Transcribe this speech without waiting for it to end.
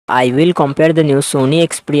I will compare the new Sony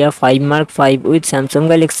Xperia 5 Mark 5 with Samsung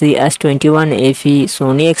Galaxy S21 FE.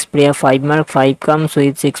 Sony Xperia 5 Mark 5 comes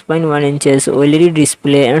with 6.1 inches OLED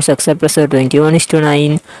display and success ratio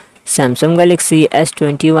 21:9. Samsung Galaxy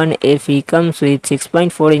S21 FE comes with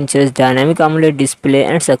 6.4 inches dynamic AMOLED display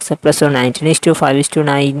and success ratio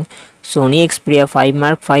 19:5:9. Sony Xperia 5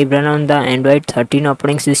 Mark 5 run on the Android 13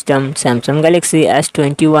 operating system. Samsung Galaxy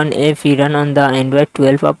S21 FE run on the Android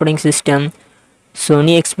 12 operating system.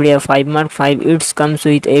 Sony Xperia 5 Mark 5 it comes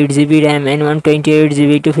with 8GB RAM and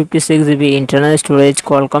 128GB to 56GB internal storage,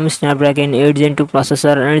 Qualcomm Snapdragon 8 Gen 2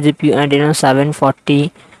 processor and GPU Adreno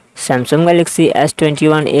 740. Samsung Galaxy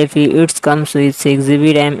S21 FE it comes with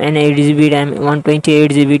 6GB RAM and 8GB RAM,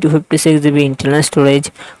 128GB to 56GB internal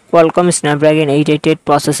storage, Qualcomm Snapdragon 888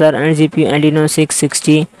 processor and GPU Adreno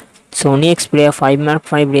 660. Sony Xperia 5 Mark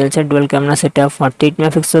 5 real set dual camera setup 48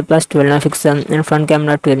 MP plus 12 MP and front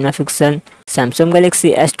camera 12 MP. Samsung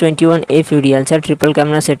Galaxy S21 FE real set triple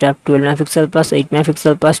camera setup 12 MP plus 8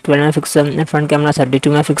 MP plus 12 MP and front camera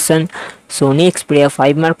 32 MP. Sony Xperia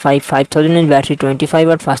 5 Mark 5 5000 mAh battery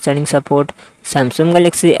 25W fast charging support. Samsung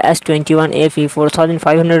Galaxy S21 FE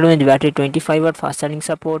 4500 mAh battery 25W fast charging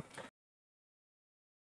support.